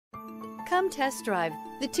Come test drive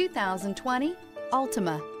the 2020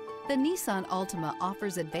 Altima. The Nissan Altima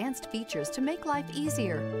offers advanced features to make life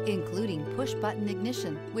easier, including push-button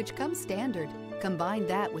ignition, which comes standard. Combine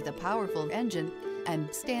that with a powerful engine and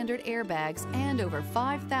standard airbags and over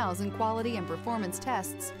 5,000 quality and performance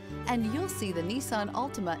tests, and you'll see the Nissan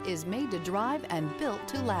Altima is made to drive and built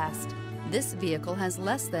to last. This vehicle has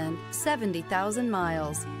less than 70,000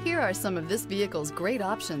 miles. Here are some of this vehicle's great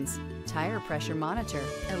options: tire pressure monitor,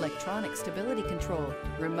 electronic stability control,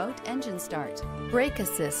 remote engine start, brake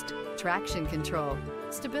assist, traction control,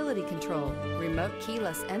 stability control, remote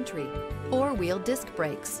keyless entry, four-wheel disc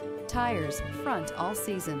brakes, tires front all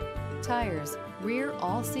season, tires rear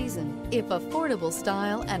all season. If affordable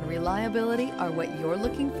style and reliability are what you're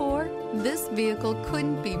looking for, this vehicle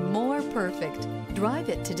couldn't be more perfect. Drive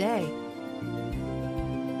it today.